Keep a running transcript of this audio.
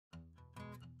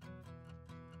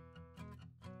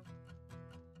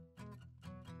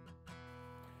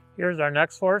Here's our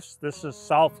next horse. This is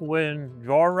Southwind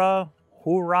Jorah,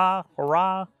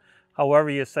 hurrah, however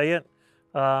you say it.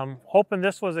 Hoping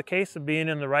this was a case of being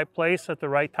in the right place at the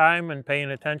right time and paying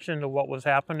attention to what was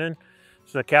happening.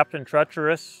 So the Captain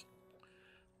Treacherous,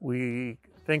 we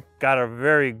think got a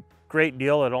very great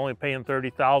deal at only paying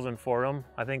 $30,000 for him.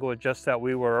 I think it was just that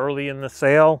we were early in the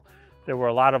sale. There were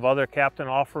a lot of other Captain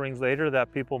offerings later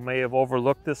that people may have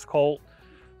overlooked this colt.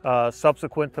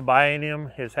 Subsequent to buying him,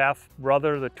 his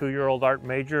half-brother, the 2-year-old Art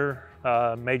Major,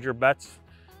 Major Betts,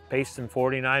 paced in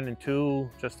 49-2,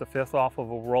 just a fifth off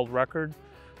of a world record.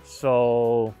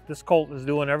 So this colt is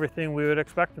doing everything we would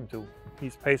expect him to.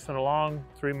 He's pacing along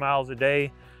 3 miles a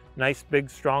day. Nice,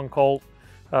 big, strong colt.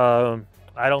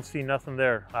 I don't see nothing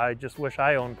there. I just wish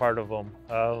I owned part of them.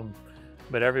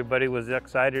 But everybody was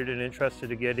excited and interested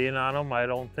to get in on them. I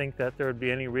don't think that there would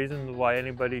be any reason why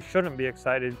anybody shouldn't be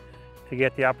excited to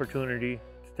get the opportunity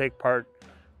to take part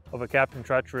of a Captain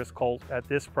Treacherous colt at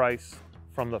this price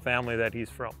from the family that he's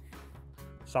from.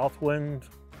 Southwind,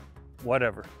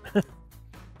 whatever.